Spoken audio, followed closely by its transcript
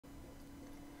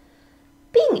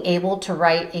being able to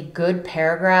write a good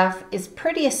paragraph is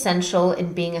pretty essential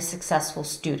in being a successful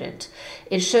student.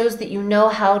 It shows that you know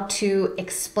how to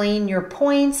explain your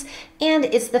points, and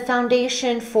it's the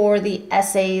foundation for the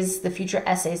essays, the future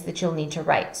essays that you'll need to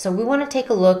write. So we want to take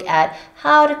a look at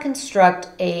how to construct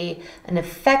an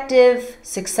effective,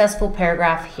 successful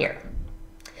paragraph here.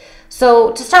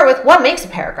 So to start with, what makes a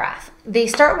paragraph? They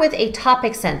start with a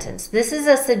topic sentence. This is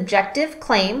a subjective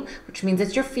claim, which means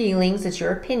it's your feelings, it's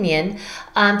your opinion,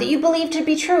 that you believe to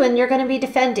be true and you're going to be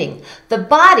defending. The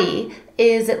body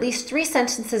is at least 3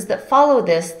 sentences that follow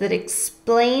this that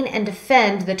explain and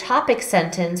defend the topic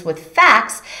sentence with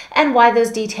facts and why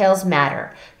those details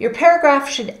matter. Your paragraph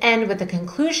should end with a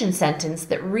conclusion sentence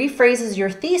that rephrases your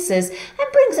thesis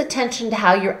and brings attention to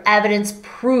how your evidence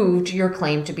proved your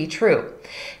claim to be true.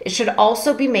 It should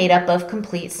also be made up of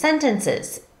complete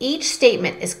sentences. Each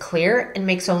statement is clear and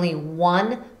makes only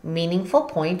one meaningful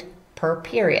point per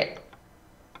period.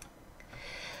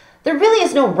 There really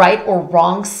is no right or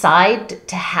wrong side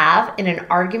to have in an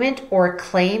argument or a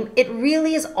claim. It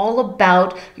really is all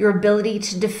about your ability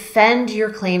to defend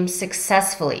your claim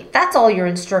successfully. That's all your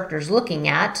instructor's looking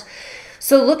at.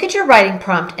 So look at your writing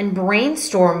prompt and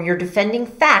brainstorm your defending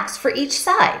facts for each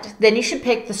side. Then you should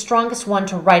pick the strongest one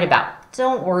to write about.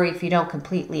 Don't worry if you don't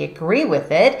completely agree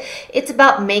with it. It's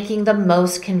about making the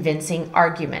most convincing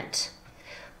argument.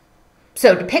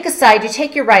 So to pick a side, you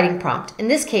take your writing prompt. In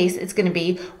this case, it's going to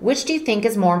be, which do you think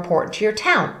is more important to your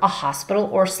town, a hospital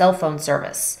or cell phone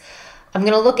service? I'm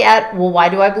going to look at, well, why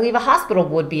do I believe a hospital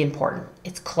would be important?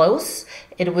 It's close,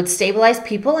 it would stabilize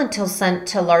people until sent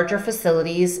to larger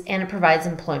facilities, and it provides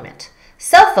employment.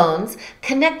 Cell phones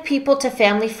connect people to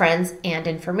family, friends, and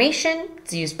information.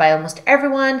 It's used by almost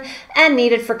everyone and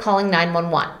needed for calling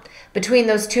 911. Between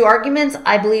those two arguments,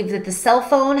 I believe that the cell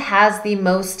phone has the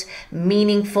most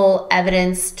meaningful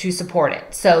evidence to support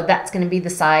it. So that's going to be the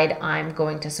side I'm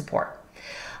going to support.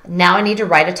 Now I need to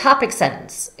write a topic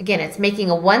sentence. Again, it's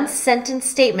making a one-sentence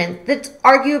statement that's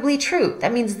arguably true.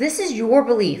 That means this is your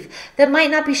belief that might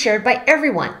not be shared by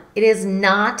everyone. It is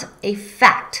not a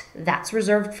fact. That's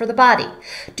reserved for the body.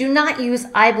 Do not use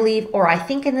I believe or I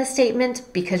think in this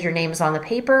statement because your name is on the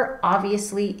paper.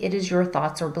 Obviously, it is your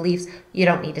thoughts or beliefs. You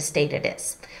don't need to state it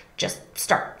is. Just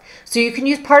start. So you can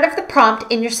use part of the prompt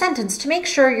in your sentence to make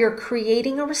sure you're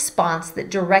creating a response that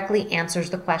directly answers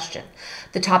the question.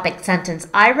 The topic sentence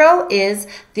I wrote is,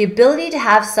 the ability to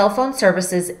have cell phone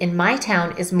services in my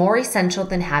town is more essential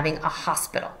than having a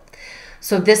hospital.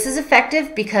 So this is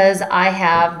effective because I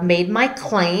have made my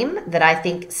claim that I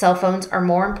think cell phones are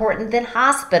more important than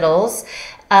hospitals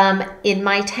in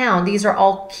my town. These are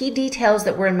all key details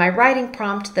that were in my writing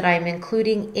prompt that I'm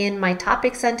including in my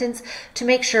topic sentence to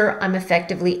make sure I'm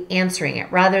effectively answering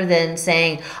it, rather than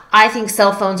saying, I think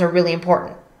cell phones are really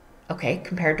important. Okay,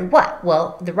 compared to what?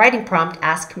 Well, the writing prompt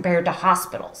asks compared to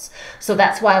hospitals. So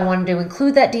that's why I wanted to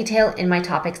include that detail in my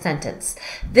topic sentence.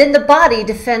 Then the body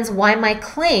defends why my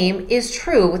claim is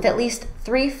true with at least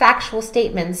 3 factual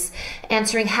statements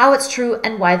answering how it's true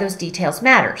and why those details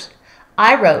matters.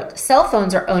 I wrote, cell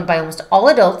phones are owned by almost all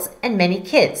adults and many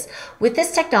kids. With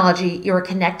this technology, you are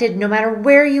connected no matter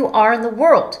where you are in the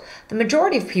world. The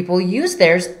majority of people use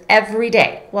theirs every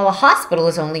day, while a hospital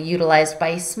is only utilized by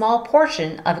a small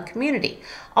portion of a community.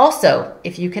 Also,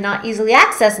 if you cannot easily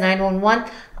access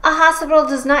 911, a hospital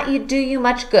does not do you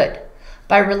much good.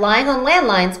 By relying on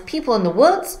landlines, people in the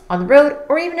woods, on the road,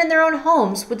 or even in their own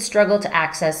homes would struggle to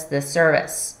access this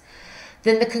service.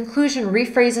 Then the conclusion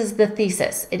rephrases the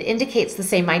thesis. It indicates the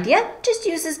same idea, just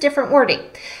uses different wording.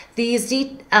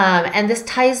 And this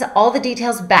ties all the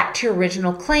details back to your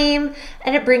original claim,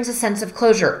 and it brings a sense of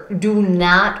closure. Do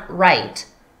not write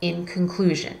in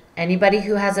conclusion. Anybody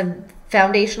who has a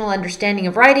foundational understanding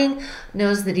of writing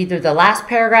knows that either the last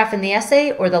paragraph in the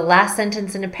essay or the last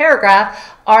sentence in a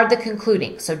paragraph are the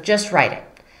concluding, so just write it.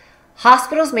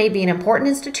 Hospitals may be an important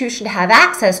institution to have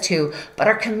access to, but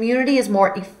our community is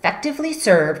more effectively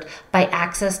served by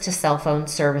access to cell phone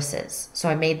services. So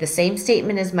I made the same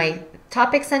statement as my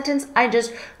topic sentence. I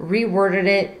just reworded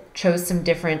it, chose some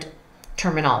different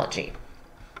terminology.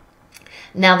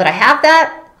 Now that I have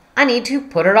that, I need to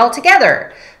put it all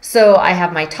together. So I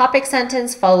have my topic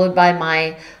sentence followed by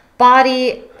my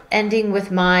body ending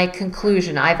with my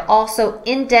conclusion. I've also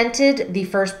indented the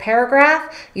first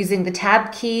paragraph using the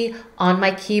tab key on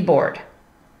my keyboard.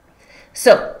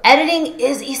 So editing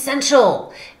is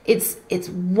essential. It's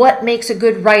what makes a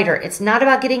good writer. It's not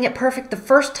about getting it perfect the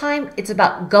first time. It's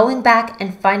about going back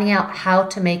and finding out how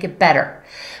to make it better.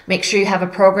 Make sure you have a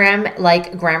program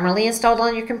like Grammarly installed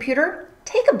on your computer.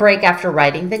 take a break after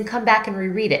writing, then come back and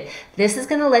reread it. This is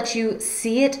going to let you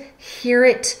see it, hear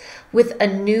it with a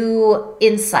new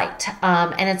insight,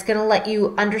 and it's going to let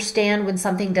you understand when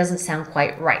something doesn't sound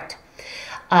quite right.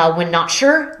 When not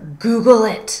sure, Google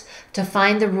it to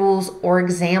find the rules or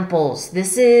examples.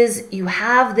 You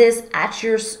have this at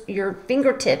your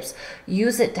fingertips.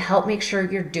 Use it to help make sure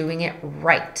you're doing it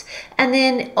right. And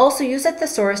then also use a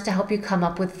thesaurus to help you come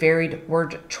up with varied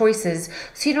word choices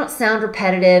so you don't sound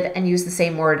repetitive and use the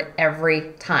same word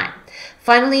every time.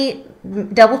 Finally,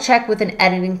 double check with an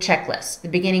editing checklist. The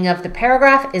beginning of the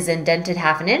paragraph is indented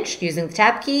 1/2 inch using the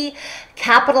tab key.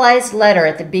 Capitalized letter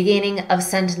at the beginning of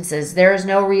sentences. There is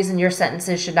no reason your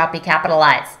sentences should not be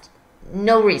capitalized.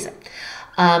 No reason.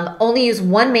 Only use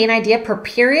one main idea per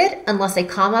period unless a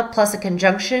comma plus a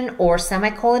conjunction or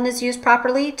semicolon is used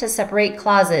properly to separate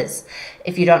clauses.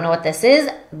 If you don't know what this is,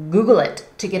 Google it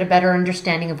to get a better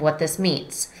understanding of what this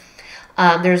means. So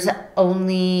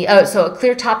a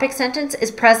clear topic sentence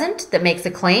is present that makes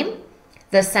a claim.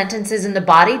 The sentences in the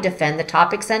body defend the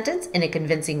topic sentence in a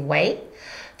convincing way.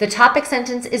 The topic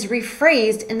sentence is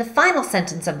rephrased in the final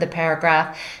sentence of the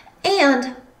paragraph.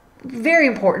 And very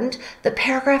important, the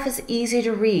paragraph is easy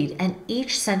to read and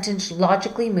each sentence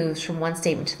logically moves from one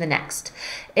statement to the next.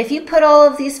 If you put all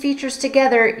of these features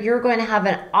together, you're going to have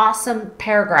an awesome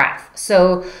paragraph.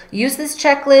 So use this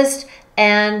checklist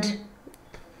and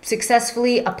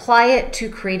successfully apply it to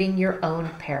creating your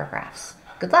own paragraphs.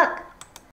 Good luck.